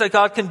in things that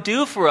God can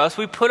do for us.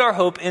 We put our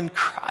hope in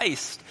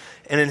Christ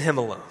and in him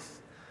alone.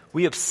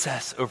 We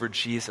obsess over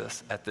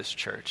Jesus at this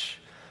church.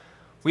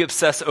 We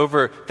obsess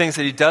over things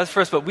that he does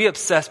for us, but we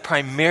obsess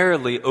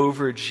primarily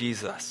over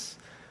Jesus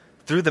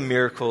through the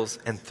miracles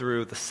and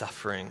through the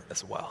suffering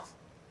as well.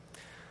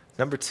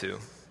 Number two,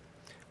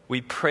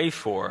 we pray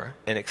for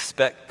and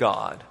expect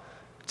God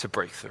to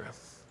break through.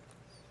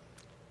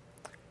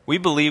 We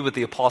believe with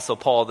the Apostle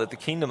Paul that the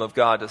kingdom of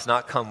God does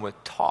not come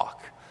with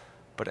talk,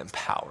 but in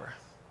power.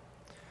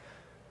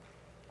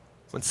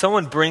 When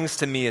someone brings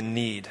to me a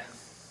need,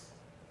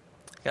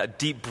 got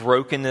deep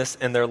brokenness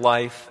in their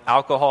life,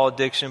 alcohol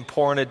addiction,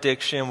 porn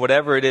addiction,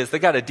 whatever it is, they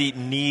got a deep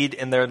need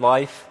in their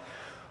life,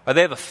 or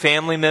they have a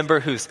family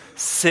member who's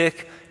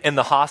sick in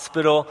the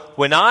hospital.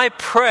 When I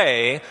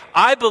pray,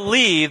 I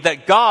believe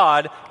that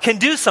God can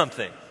do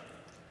something.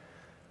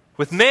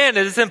 With man,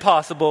 it is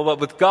impossible,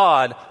 but with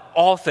God,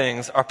 all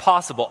things are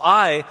possible.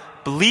 I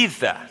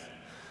believe that.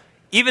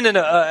 Even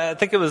I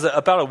think it was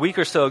about a week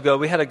or so ago,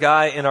 we had a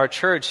guy in our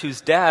church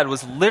whose dad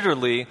was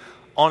literally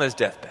on his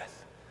deathbed.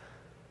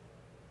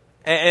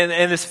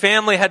 And his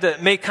family had to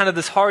make kind of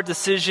this hard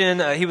decision.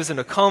 He was in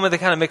a coma. They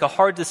kind of make a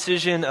hard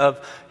decision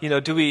of,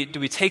 do we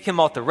take him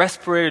off the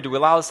respirator? Do we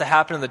allow this to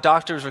happen? And the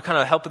doctors were kind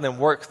of helping them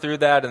work through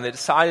that. And they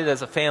decided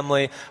as a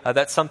family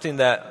that's something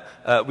that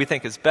we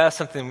think is best,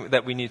 something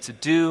that we need to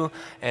do.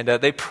 And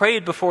they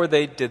prayed before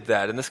they did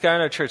that. And this guy in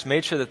our church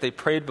made sure that they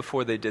prayed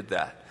before they did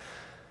that.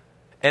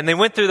 And they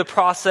went through the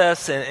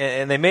process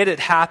and they made it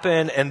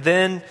happen. And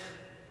then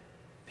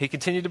he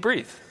continued to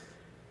breathe.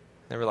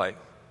 They were like,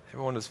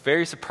 everyone was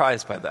very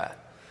surprised by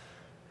that.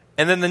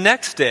 And then the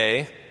next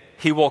day,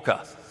 he woke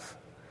up.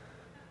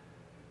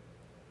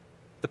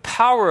 The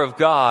power of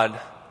God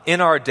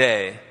in our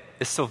day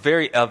is still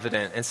very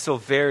evident and still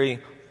very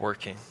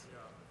working.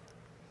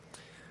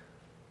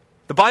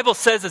 The Bible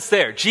says it's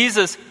there.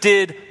 Jesus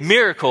did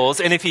miracles,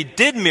 and if he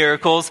did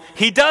miracles,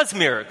 he does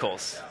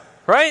miracles,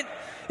 right?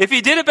 If he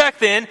did it back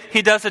then,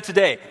 he does it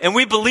today. And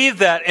we believe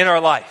that in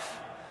our life.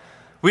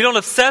 We don't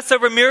obsess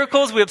over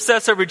miracles, we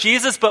obsess over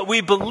Jesus, but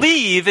we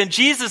believe in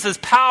Jesus'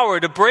 power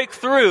to break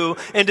through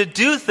and to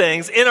do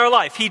things in our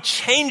life. He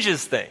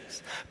changes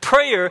things.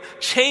 Prayer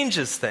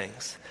changes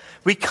things.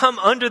 We come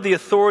under the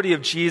authority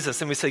of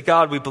Jesus and we say,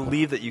 God, we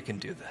believe that you can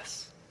do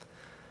this.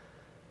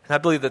 And I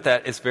believe that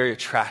that is very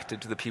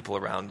attractive to the people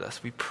around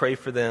us. We pray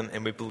for them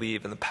and we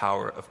believe in the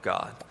power of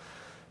God.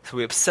 So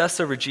we obsess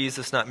over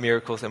Jesus, not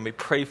miracles, and we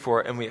pray for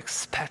it and we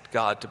expect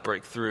God to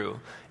break through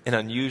in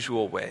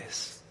unusual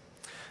ways.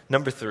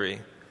 Number 3,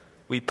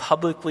 we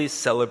publicly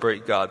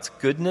celebrate God's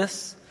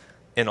goodness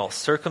in all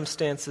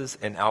circumstances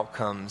and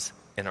outcomes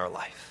in our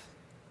life.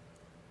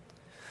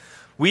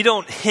 We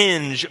don't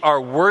hinge our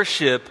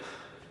worship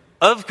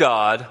of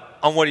God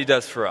on what he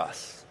does for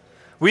us.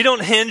 We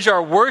don't hinge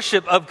our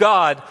worship of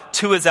God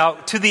to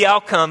the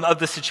outcome of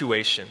the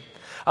situation.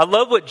 I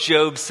love what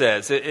Job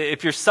says.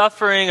 If you're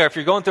suffering or if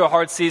you're going through a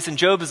hard season,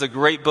 Job is a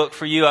great book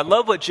for you. I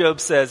love what Job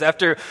says.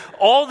 After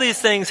all these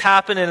things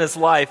happen in his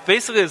life,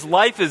 basically his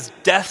life is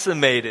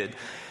decimated.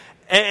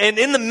 And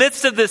in the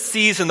midst of this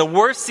season, the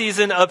worst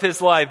season of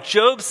his life,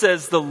 Job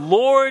says, the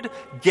Lord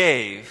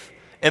gave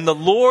and the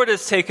Lord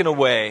has taken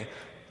away.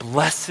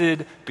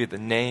 Blessed be the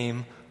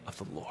name of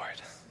the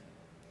Lord.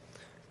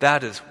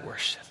 That is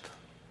worship.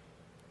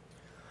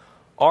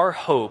 Our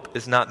hope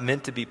is not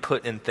meant to be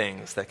put in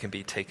things that can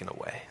be taken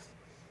away.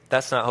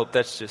 That's not hope,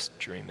 that's just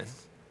dreaming.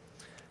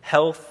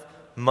 Health,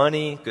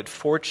 money, good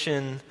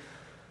fortune,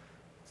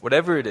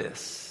 whatever it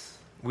is,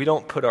 we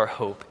don't put our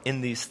hope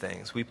in these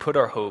things. We put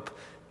our hope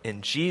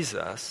in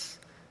Jesus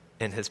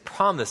and his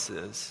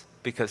promises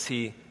because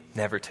he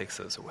never takes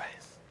those away.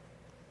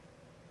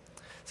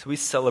 So we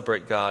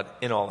celebrate God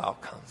in all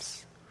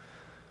outcomes.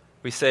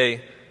 We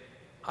say,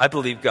 I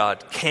believe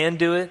God can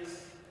do it.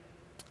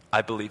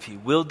 I believe he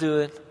will do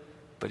it,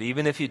 but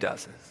even if he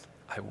doesn't,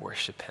 I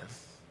worship him.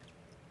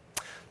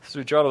 As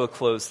we draw to a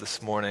close this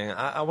morning,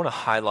 I want to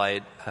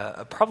highlight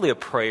probably a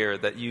prayer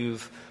that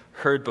you've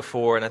heard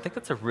before, and I think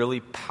it's a really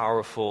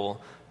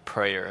powerful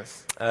prayer.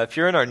 If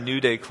you're in our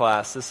New Day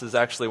class, this is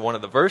actually one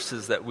of the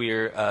verses that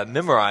we're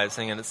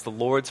memorizing, and it's the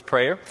Lord's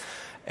Prayer.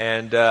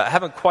 And I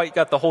haven't quite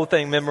got the whole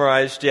thing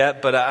memorized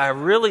yet, but I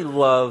really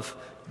love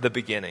the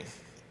beginning.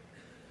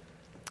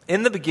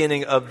 In the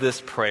beginning of this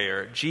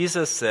prayer,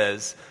 Jesus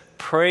says,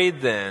 "Pray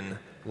then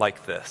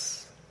like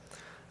this.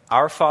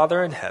 Our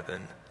Father in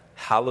heaven,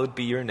 hallowed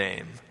be your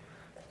name.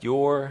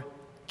 Your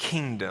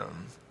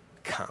kingdom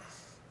come."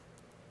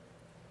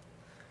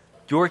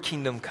 Your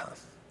kingdom come.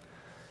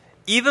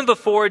 Even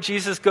before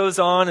Jesus goes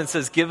on and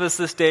says, give us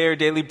this day our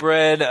daily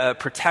bread,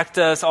 protect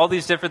us, all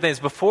these different things,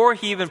 before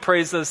he even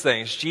prays those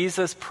things,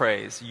 Jesus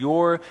prays,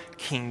 your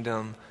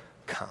kingdom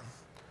come.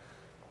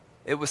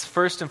 It was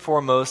first and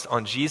foremost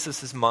on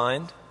Jesus'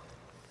 mind,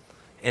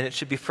 and it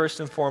should be first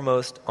and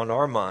foremost on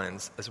our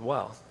minds as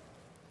well.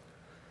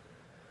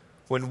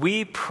 When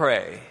we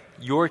pray,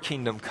 your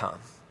kingdom come,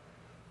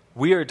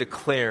 we are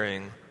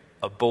declaring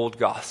a bold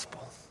gospel.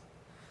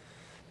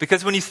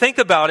 Because when you think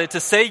about it, to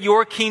say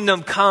your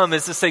kingdom come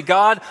is to say,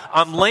 God,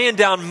 I'm laying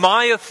down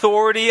my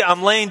authority,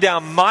 I'm laying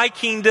down my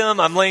kingdom,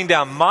 I'm laying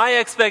down my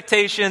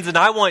expectations, and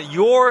I want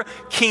your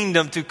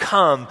kingdom to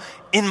come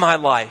in my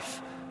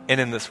life and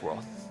in this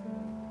world.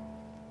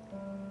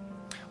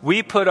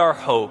 We put our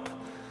hope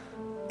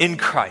in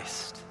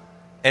Christ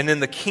and in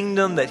the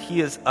kingdom that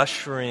he is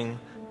ushering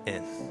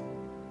in.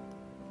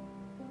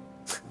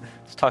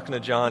 I was talking to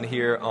John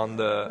here on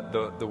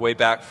the way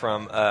back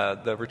from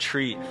the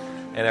retreat,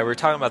 and we were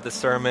talking about this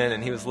sermon,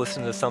 and he was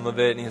listening to some of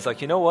it, and he was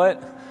like, you know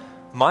what?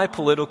 My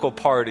political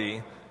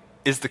party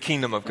is the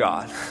kingdom of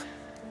God.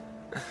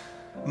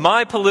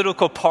 My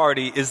political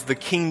party is the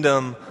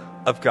kingdom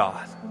of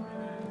God.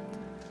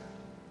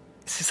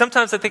 See,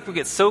 sometimes I think we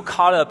get so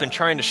caught up in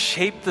trying to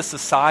shape the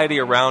society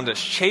around us,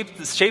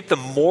 shape the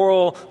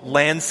moral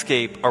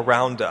landscape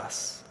around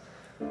us,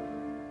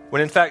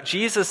 when in fact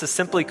Jesus is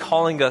simply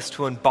calling us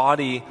to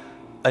embody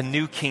a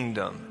new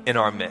kingdom in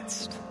our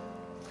midst.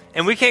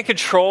 And we can't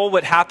control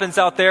what happens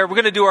out there. We're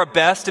going to do our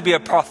best to be a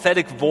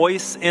prophetic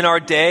voice in our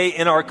day,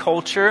 in our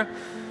culture.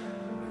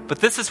 But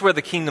this is where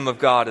the kingdom of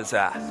God is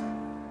at.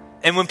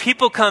 And when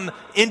people come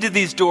into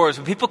these doors,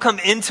 when people come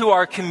into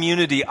our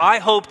community, I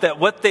hope that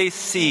what they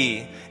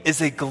see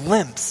is a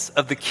glimpse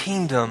of the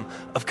kingdom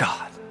of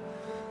God.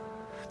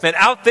 Man,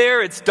 out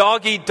there it's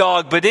dog eat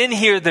dog, but in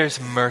here there's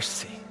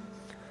mercy.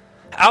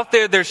 Out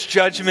there there's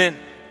judgment,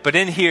 but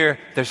in here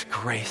there's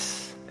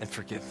grace and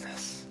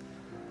forgiveness.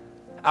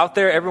 Out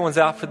there everyone's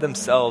out for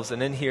themselves,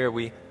 and in here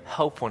we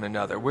help one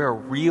another. We're a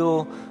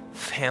real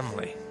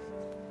family.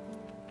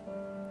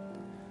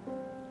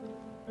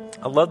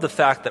 I love the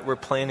fact that we're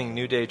planning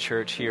New Day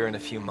Church here in a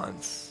few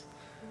months.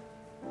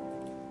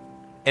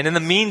 And in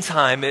the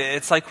meantime,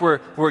 it's like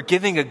we're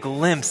giving a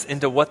glimpse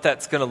into what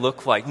that's going to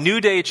look like.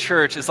 New Day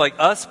Church is like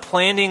us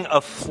planting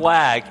a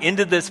flag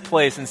into this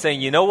place and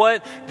saying, you know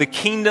what? The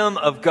kingdom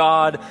of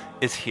God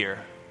is here.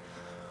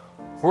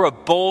 We're a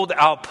bold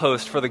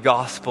outpost for the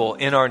gospel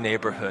in our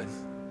neighborhood.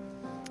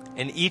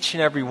 And each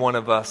and every one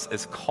of us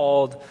is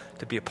called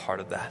to be a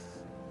part of that.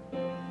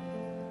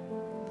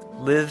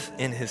 Live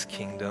in his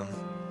kingdom.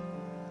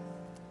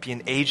 Be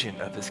an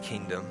agent of his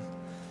kingdom.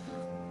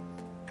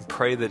 And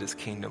pray that his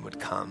kingdom would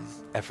come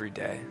every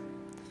day.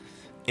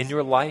 In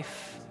your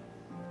life,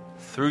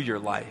 through your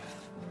life,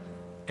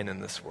 and in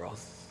this world.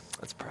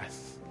 Let's pray.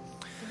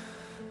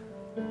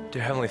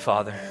 Dear Heavenly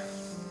Father,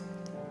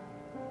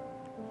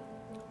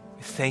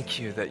 we thank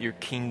you that your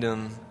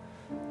kingdom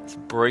is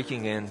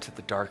breaking into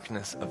the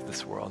darkness of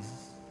this world.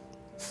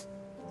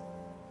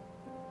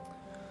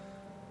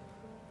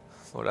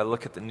 Lord, I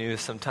look at the news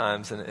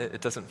sometimes and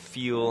it doesn't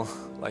feel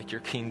like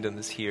your kingdom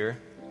is here.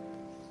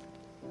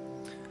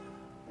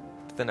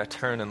 But then I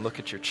turn and look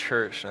at your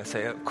church and I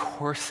say, of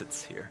course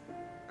it's here.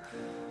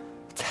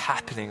 It's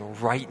happening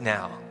right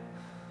now.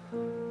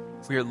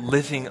 We are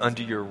living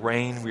under your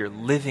reign. We are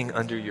living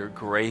under your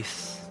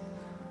grace.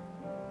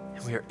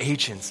 And we are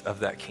agents of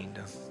that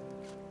kingdom.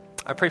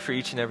 I pray for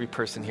each and every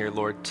person here,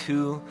 Lord,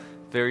 two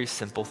very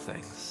simple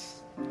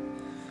things.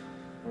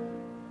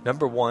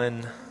 Number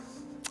one,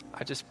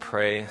 I just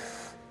pray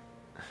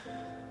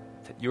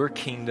that your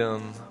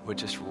kingdom would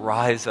just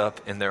rise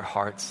up in their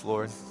hearts,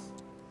 Lord.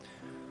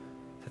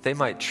 That they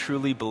might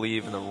truly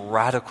believe in the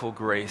radical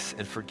grace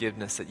and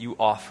forgiveness that you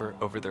offer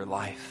over their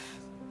life.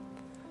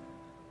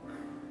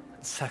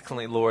 And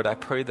secondly, Lord, I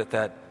pray that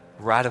that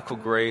radical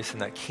grace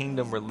and that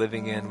kingdom we're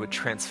living in would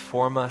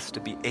transform us to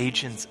be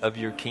agents of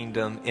your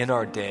kingdom in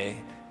our day,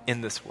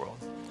 in this world.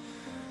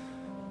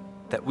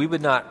 That we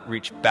would not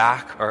reach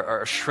back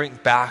or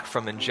shrink back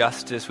from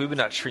injustice. We would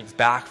not shrink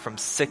back from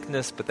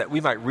sickness, but that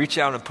we might reach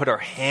out and put our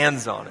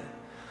hands on it.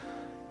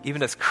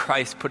 Even as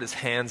Christ put his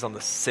hands on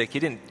the sick. He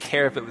didn't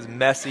care if it was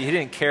messy. He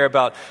didn't care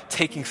about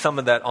taking some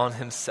of that on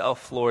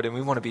himself, Lord. And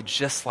we want to be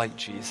just like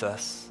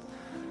Jesus.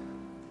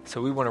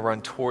 So we want to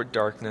run toward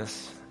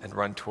darkness and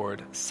run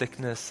toward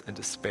sickness and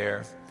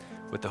despair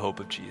with the hope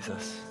of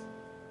Jesus.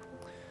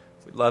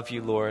 We love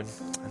you, Lord,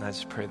 and I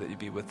just pray that you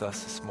be with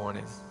us this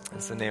morning.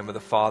 It's the name of the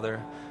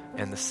Father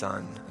and the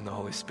Son and the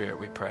Holy Spirit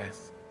we pray.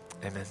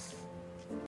 Amen.